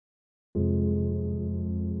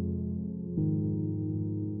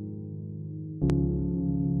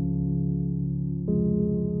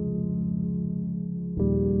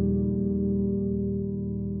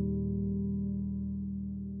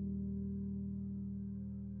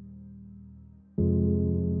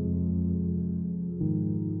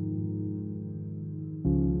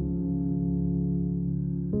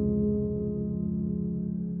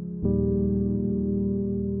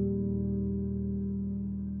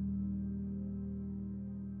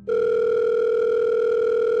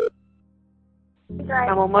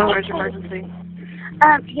911, emergency.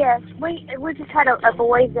 Yes, we just had a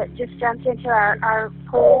boy that just jumped into our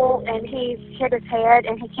pool, and he's hit his head,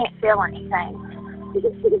 and he can't feel anything.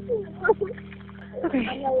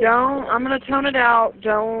 Okay, I'm going to tone it out.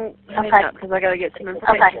 Don't hang up, because I got to get some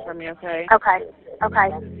information from you, okay? Okay.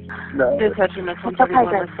 Dispatch unit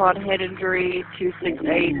 131, assault, head injury,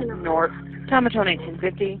 268 North, Tomatone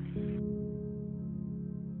 1850.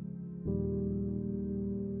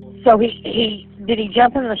 So did he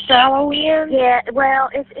jump in the shallow end? Yeah, well,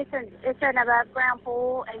 it's an above ground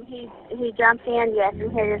pool, and he jumped in, yes,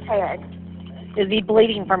 and hit his head. Is he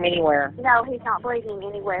bleeding from anywhere? No, he's not bleeding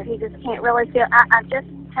anywhere. He just can't really feel. I just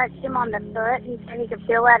touched him on the foot. He said he could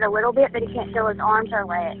feel that a little bit, but he can't feel his arms or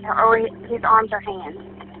legs, or his arms or hands.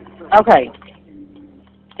 Okay.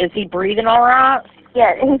 Is he breathing all right?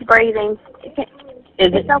 Yeah, he's breathing.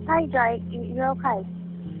 It's okay, Drake. You're okay.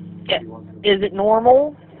 Is it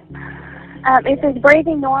normal? Is his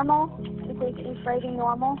breathing normal? He's breathing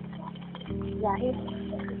normal? Yeah,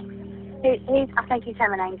 I think he's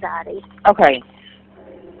having anxiety. Okay.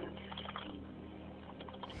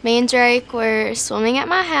 Me and Drake were swimming at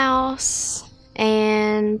my house,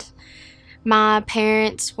 and my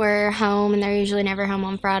parents were home, and they're usually never home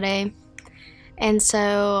on Friday. And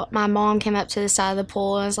so my mom came up to the side of the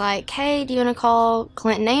pool and was like, hey, do you want to call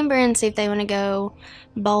Clint and Amber and see if they want to go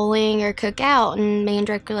bowling or cook out? And me and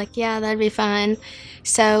Drake were like, yeah, that'd be fun.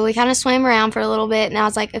 So we kind of swam around for a little bit, and I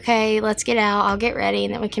was like, okay, let's get out. I'll get ready,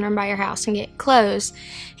 and then we can run by your house and get clothes.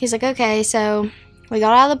 He's like, okay. So we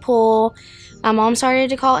got out of the pool. My mom started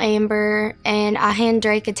to call Amber, and I hand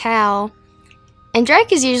Drake a towel. And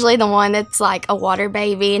Drake is usually the one that's like a water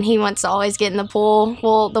baby, and he wants to always get in the pool.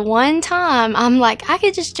 Well, the one time I'm like, I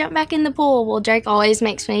could just jump back in the pool. Well, Drake always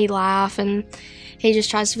makes me laugh, and he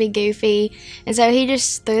just tries to be goofy. And so he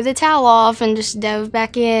just threw the towel off and just dove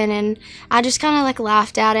back in, and I just kind of like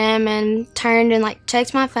laughed at him and turned and like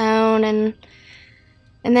checked my phone, and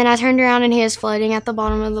then I turned around and he was floating at the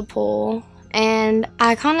bottom of the pool. And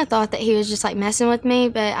I kind of thought that he was just like messing with me,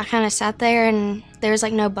 but I kind of sat there and there was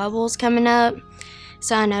like no bubbles coming up.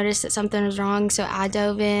 So I noticed that something was wrong, so I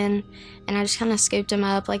dove in, and I just kind of scooped him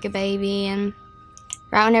up like a baby. And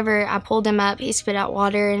right whenever I pulled him up, he spit out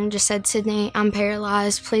water and just said, Sydney, I'm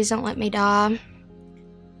paralyzed. Please don't let me die.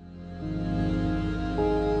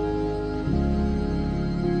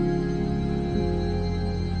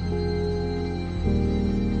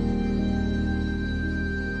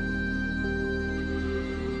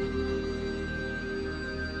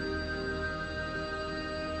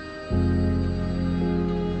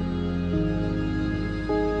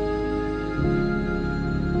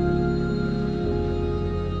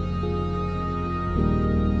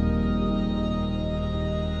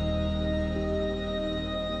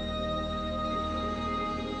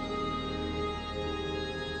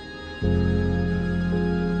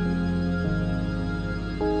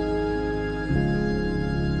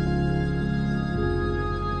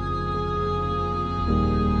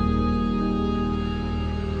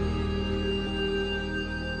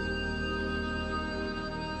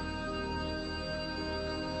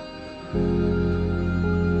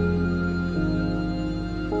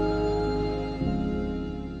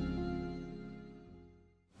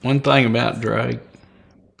 One thing about Drake,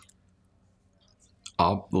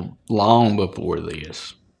 long before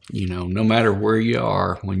this, you know, no matter where you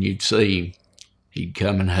are, when you'd see him, he'd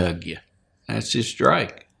come and hug you. That's just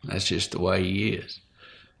Drake. That's just the way he is.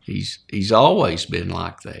 He's always been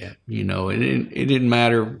like that. You know, it didn't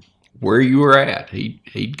matter where you were at.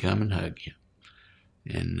 He'd come and hug you.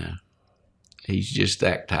 And he's just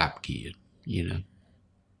that type of kid, you know.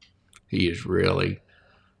 He is really,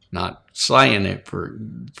 not saying it for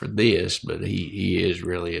this, but he is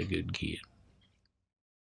really a good kid.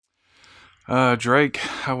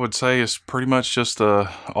 Drake, I would say, is pretty much just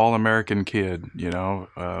a all-American kid, you know.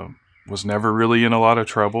 Was never really in a lot of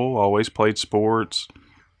trouble, always played sports,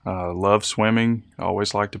 loved swimming,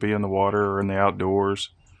 always liked to be in the water or in the outdoors.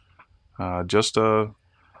 I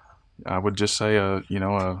would just say a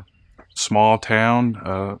small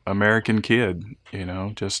town American kid, you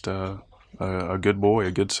know, just a good boy,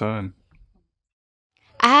 a good son.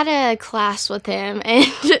 I had a class with him,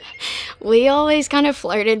 and we always kind of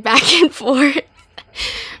flirted back and forth,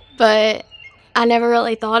 but I never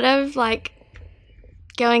really thought of, like,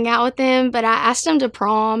 going out with him, but I asked him to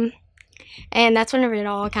prom, and that's whenever it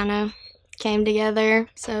all kind of came together.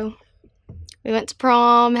 So we went to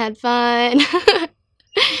prom, had fun,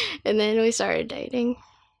 and then we started dating.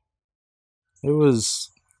 It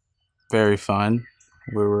was very fun.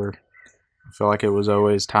 I feel like it was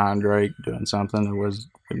always Ty and Drake doing something.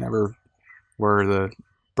 We never were the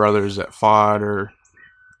brothers that fought or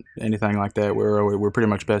anything like that. We're pretty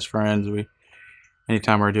much best friends.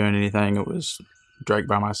 Anytime we were doing anything, it was Drake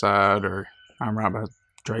by my side or I'm right by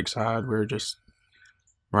Drake's side. We were just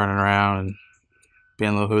running around and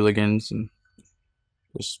being little hooligans and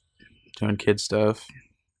just doing kid stuff.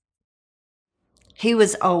 He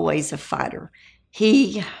was always a fighter.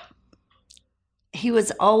 He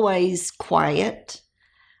was always quiet,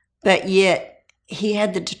 but yet he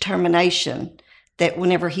had the determination that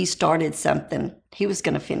whenever he started something, he was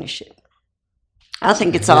going to finish it. I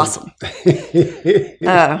think it's awesome.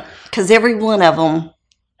 Because every one of them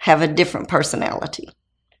have a different personality.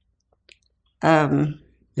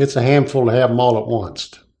 It's a handful to have them all at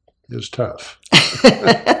once. It's tough.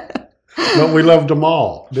 But we loved them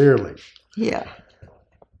all dearly. Yeah.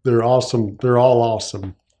 They're awesome. They're all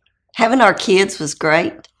awesome. Having our kids was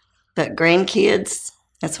great, but grandkids,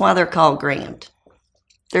 that's why they're called grand.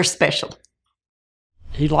 They're special.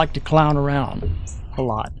 He liked to clown around a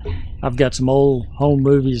lot. I've got some old home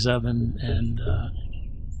movies of him, and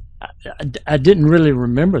I didn't really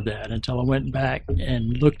remember that until I went back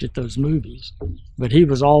and looked at those movies. But he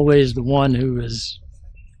was always the one who was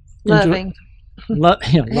loving. He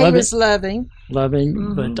was loving,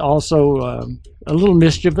 but also a little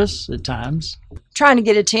mischievous at times. Trying to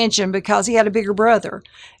get attention because he had a bigger brother,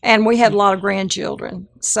 and we had a lot of grandchildren.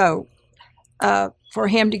 So for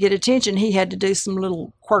him to get attention, he had to do some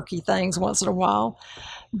little quirky things once in a while.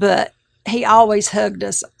 But he always hugged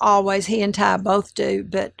us, always. He and Ty both do,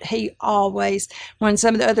 but he always, when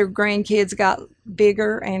some of the other grandkids got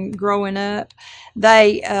bigger and growing up,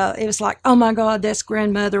 it was like, oh my God, that's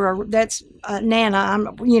grandmother, or that's Nana.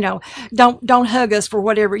 Don't hug us for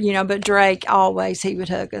whatever, but Drake always, he would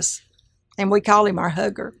hug us. And we call him our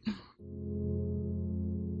hugger.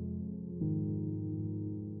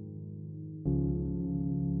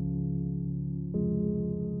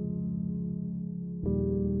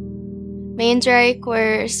 Me and Drake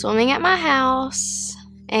were swimming at my house,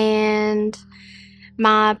 and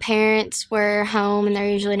my parents were home, and they're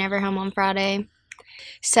usually never home on Friday.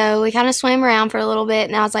 So we kind of swam around for a little bit,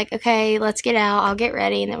 and I was like, okay, let's get out. I'll get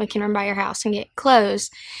ready, and then we can run by your house and get clothes.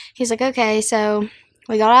 He's like, okay. So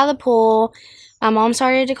we got out of the pool. My mom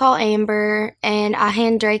started to call Amber, and I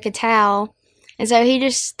hand Drake a towel. And so he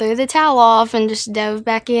just threw the towel off and just dove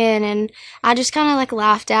back in, and I just kind of like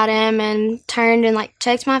laughed at him and turned and like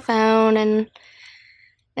checked my phone, and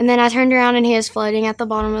then I turned around and he was floating at the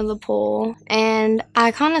bottom of the pool, and I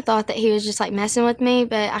kind of thought that he was just like messing with me,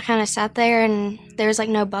 but I kind of sat there and there was like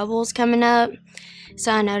no bubbles coming up,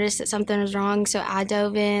 so I noticed that something was wrong, so I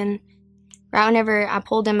dove in. Right whenever I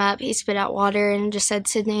pulled him up, he spit out water and just said,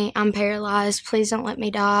 "Sydney, I'm paralyzed. Please don't let me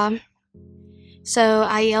die." So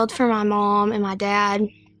I yelled for my mom and my dad,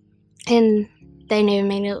 and they knew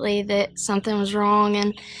immediately that something was wrong.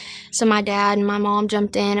 And so my dad and my mom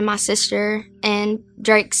jumped in, and my sister and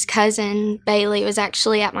Drake's cousin, Bailey, was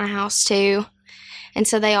actually at my house too. And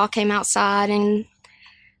so they all came outside, and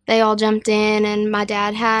they all jumped in, and my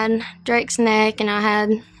dad had Drake's neck, and I had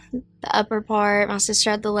the upper part. My sister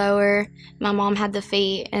had the lower. My mom had the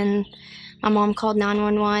feet, and my mom called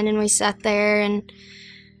 911, and we sat there, and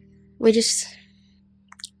we just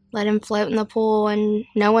let him float in the pool, and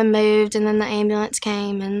no one moved. And then the ambulance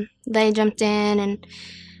came, and they jumped in, and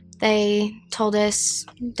they told us,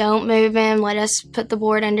 don't move him, let us put the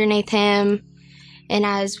board underneath him, and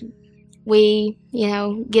as we,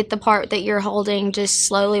 get the part that you're holding, just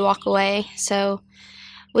slowly walk away. So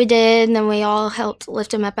we did, and then we all helped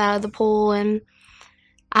lift him up out of the pool, and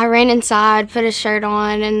I ran inside, put a shirt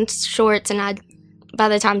on and shorts, and by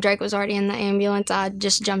the time Drake was already in the ambulance, I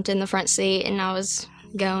just jumped in the front seat, and I was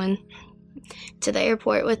going to the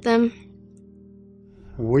airport with them.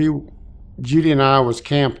 Judy and I was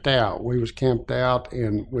camped out. We was camped out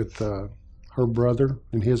and with her brother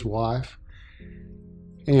and his wife,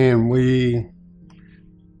 and we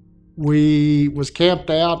was camped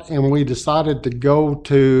out, and we decided to go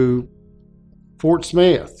to Fort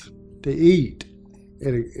Smith to eat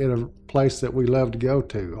at a place that we love to go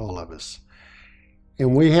to, all of us.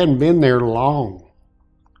 And we hadn't been there long,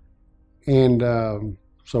 and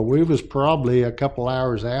so we was probably a couple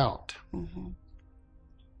hours out. Mm-hmm.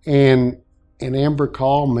 And Amber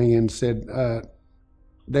called me and said,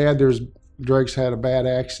 Dad, Drake's had a bad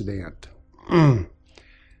accident.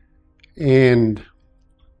 And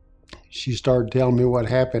she started telling me what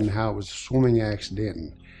happened, how it was a swimming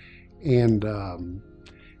accident. And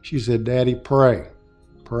she said, Daddy, pray.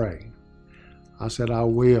 I said, I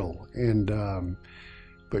will. And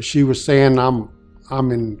but she was saying I'm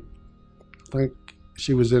in, I think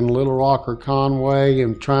she was in Little Rock or Conway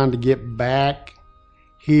and trying to get back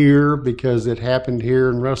here because it happened here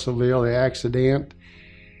in Russellville, the accident.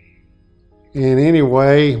 And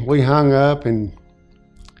anyway, we hung up and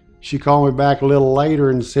she called me back a little later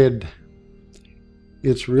and said,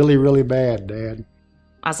 it's really, really bad, Dad.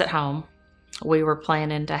 I was at home. We were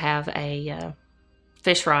planning to have a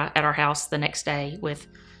fish fry at our house the next day with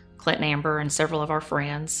Clint and Amber and several of our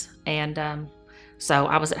friends. And so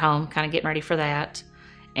I was at home kind of getting ready for that.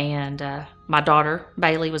 And my daughter,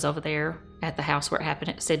 Bailey, was over there at the house where it happened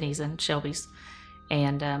at Sydney's and Shelby's.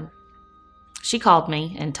 And she called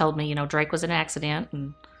me and told me, Drake was in an accident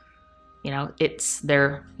and,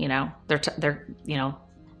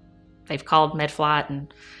 they've called med-flight,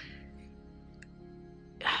 and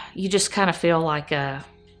you just kind of feel like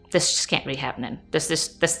this just can't be happening. This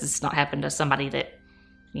does not happen to somebody that,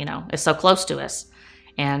 is so close to us.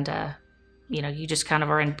 And, you just kind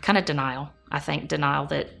of are in kind of denial. I think denial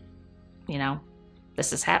that,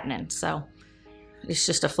 this is happening. So it's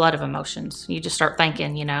just a flood of emotions. You just start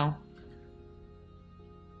thinking,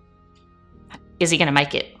 is he going to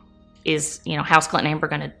make it? How's Clint and Amber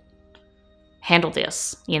going to handle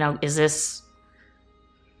this? Is this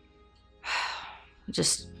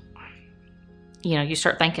just, you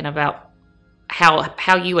start thinking about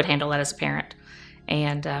how you would handle that as a parent.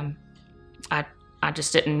 And I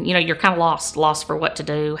just didn't, you're kind of lost for what to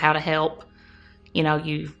do, how to help.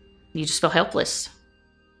 You just feel helpless.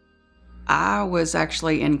 I was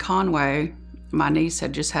actually in Conway. My niece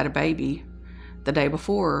had just had a baby the day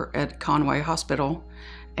before at Conway Hospital.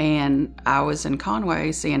 And I was in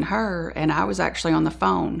Conway seeing her, and I was actually on the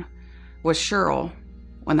phone with Cheryl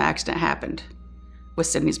when the accident happened with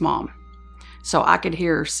Sydney's mom. So I could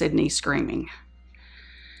hear Sydney screaming.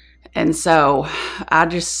 And so I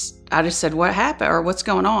just said, what happened, or what's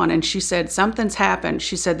going on? And she said, something's happened.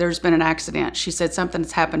 She said, there's been an accident. She said,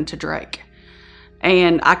 something's happened to Drake.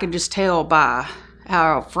 And I could just tell by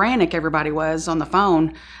how frantic everybody was on the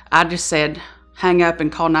phone. I just said, hang up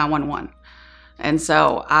and call 911. And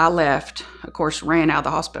so I left, of course, ran out of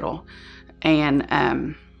the hospital. And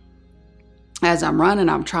as I'm running,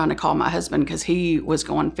 I'm trying to call my husband because he was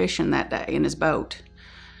going fishing that day in his boat.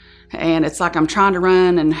 And it's like I'm trying to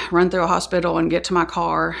run through a hospital and get to my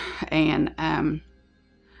car. And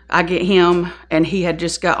I get him, and he had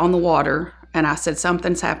just got on the water. And I said,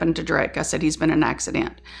 something's happened to Drake. I said, he's been in an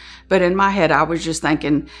accident. But in my head, I was just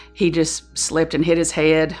thinking he just slipped and hit his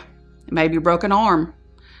head, maybe broke an arm.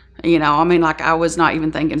 I was not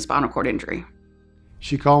even thinking spinal cord injury.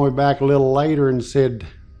 She called me back a little later and said,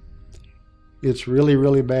 it's really,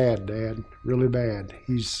 really bad, Dad, really bad.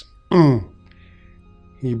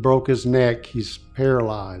 He broke his neck, he's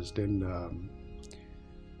paralyzed. And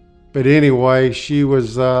but anyway, she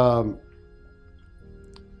was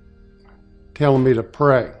telling me to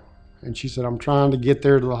pray. And she said, I'm trying to get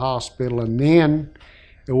there to the hospital. And then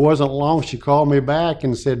it wasn't long, she called me back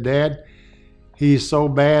and said, Dad, he's so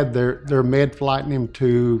bad, they're med-flighting him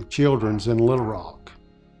to Children's in Little Rock.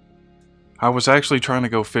 I was actually trying to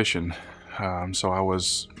go fishing, so I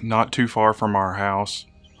was not too far from our house.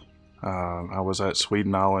 I was at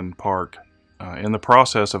Sweden Island Park in the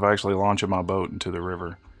process of actually launching my boat into the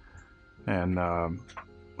river. And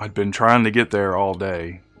I'd been trying to get there all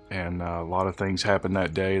day, and a lot of things happened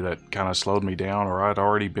that day that kind of slowed me down, or I'd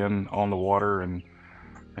already been on the water and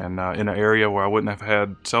in an area where I wouldn't have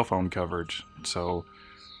had cell phone coverage. So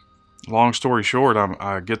long story short,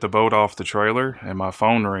 I get the boat off the trailer and my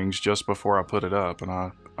phone rings just before I put it up, and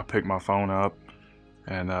I pick my phone up,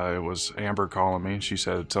 and it was Amber calling me. She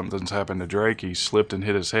said, something's happened to Drake. He slipped and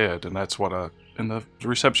hit his head. And that's what and the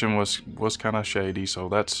reception was kind of shady. So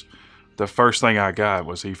that's the first thing I got,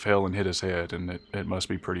 was he fell and hit his head, and it must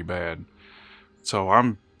be pretty bad. So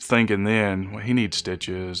I'm thinking then, well, he needs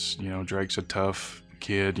stitches. Drake's a tough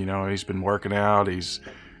kid. He's been working out. He's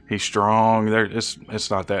strong. It's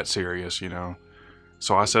not that serious,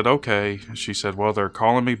 So I said, okay. She said, well, they're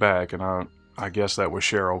calling me back. And I guess that was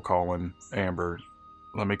Cheryl calling Amber.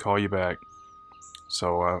 Let me call you back.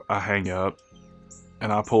 So I hang up,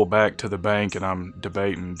 and I pull back to the bank, and I'm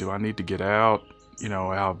debating, do I need to get out?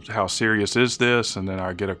 How serious is this? And then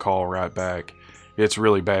I get a call right back. It's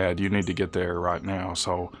really bad. You need to get there right now.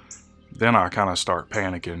 So then I kind of start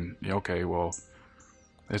panicking. Okay, well,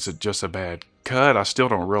 it's just a bad cut. I still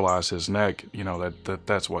don't realize his neck, you know,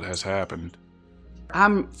 that's what has happened.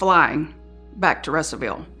 I'm flying back to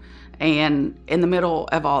Russellville, and in the middle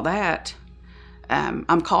of all that,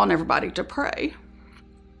 I'm calling everybody to pray.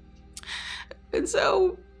 And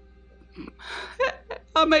so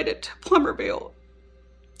I made it to Plummerville,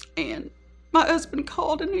 and my husband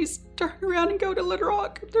called, and he's turning around and go to Little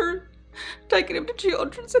Rock. They're taking him to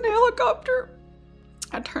Children's in a helicopter.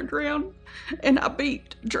 I turned around and I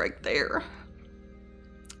beat Drake there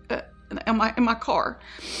in my car,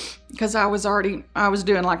 because I was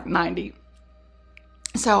doing like 90.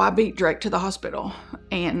 So I beat Drake to the hospital,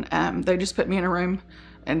 and they just put me in a room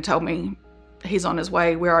and told me he's on his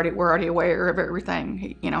way. We're already aware of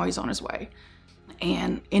everything. He's on his way.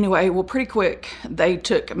 And anyway, well, pretty quick, they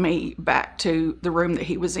took me back to the room that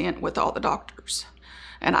he was in with all the doctors.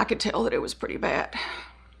 And I could tell that it was pretty bad.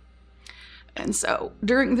 And so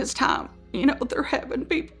during this time, they're having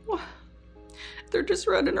people, they're just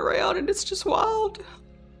running around, and it's just wild.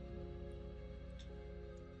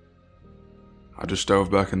 I just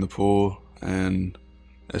dove back in the pool, and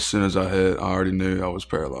as soon as I hit, I already knew I was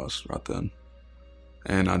paralyzed right then.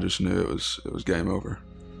 And I just knew it was game over.